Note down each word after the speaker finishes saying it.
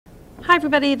Hi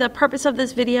everybody, the purpose of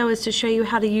this video is to show you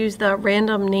how to use the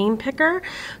random name picker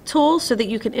tool so that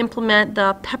you can implement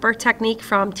the pepper technique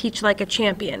from Teach Like a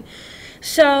Champion.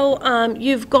 So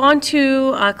you've gone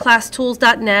to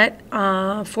classtools.net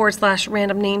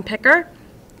 /random name picker,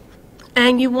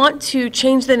 and you want to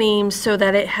change the names so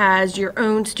that it has your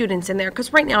own students in there,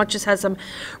 because right now it just has some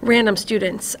random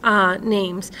students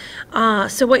names.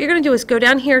 So what you're going to do is go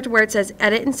down here to where it says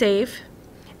edit and save,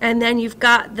 and then you've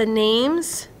got the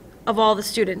names of all the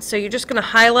students. So you're just going to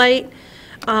highlight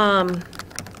and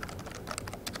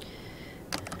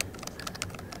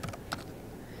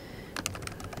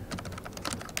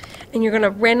you're going to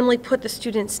randomly put the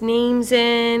students' names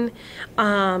in.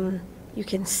 You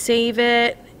can save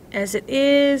it as it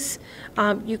is.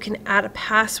 You can add a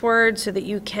password so that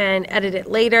you can edit it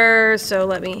later. So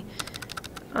let me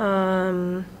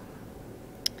add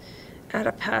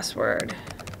a password.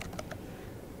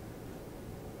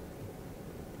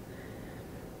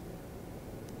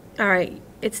 All right,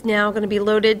 it's now going to be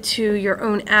loaded to your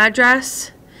own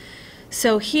address.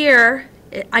 So here,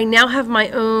 I now have my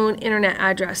own internet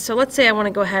address. So let's say I want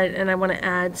to go ahead and I want to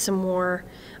add some more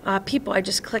people. I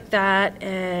just click that,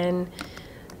 and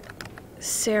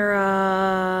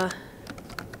Sarah,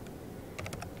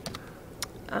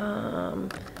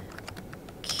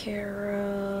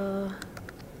 Kara,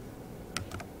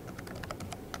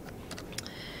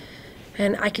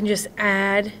 and I can just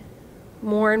add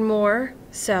more and more.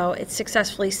 So it's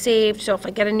successfully saved. So if I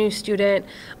get a new student,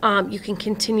 you can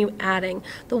continue adding.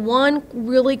 The one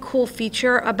really cool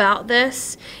feature about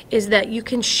this is that you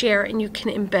can share and you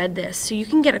can embed this. So you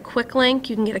can get a quick link,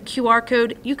 you can get a QR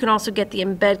code, you can also get the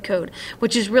embed code,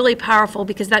 which is really powerful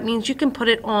because that means you can put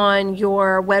it on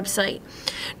your website.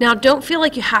 Now, don't feel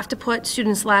like you have to put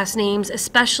students' last names,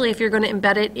 especially if you're going to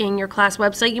embed it in your class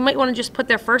website. You might want to just put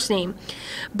their first name.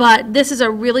 But this is a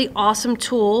really awesome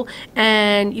tool,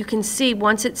 and you can see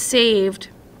once it's saved,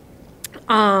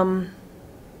 you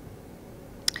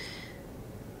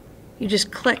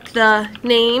just click the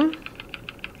name,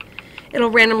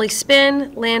 it'll randomly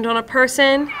spin, land on a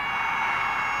person,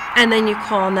 and then you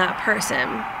call on that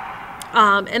person.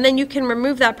 And then you can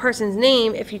remove that person's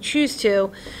name if you choose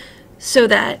to, so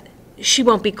that she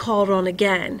won't be called on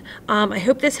again. I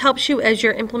hope this helps you as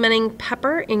you're implementing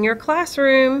Pepper in your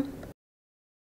classroom.